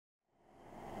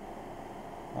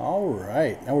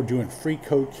Alright, now we're doing free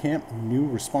code camp, new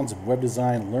responsive web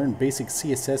design, learn basic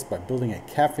CSS by building a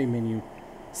cafe menu,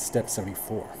 step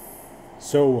 74.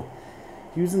 So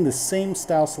using the same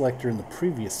style selector in the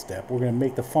previous step, we're going to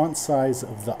make the font size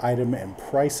of the items and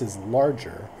prices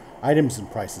larger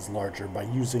by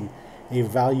using a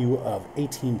value of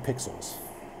 18 pixels.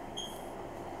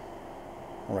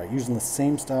 Alright, using the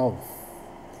same style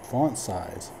font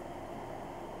size,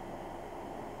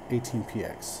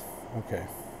 18px. Okay.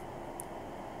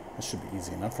 That should be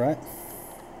easy enough, right?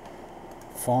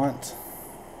 Font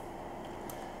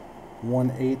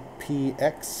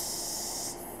 18px.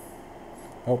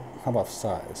 Oh, how about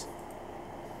size?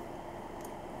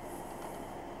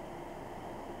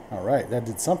 Alright, that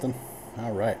did something.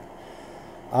 Alright.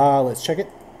 Let's check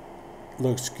it.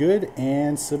 Looks good,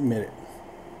 and submit it.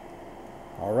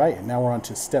 Alright, and now we're on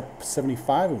to step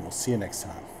 75, and we'll see you next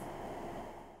time.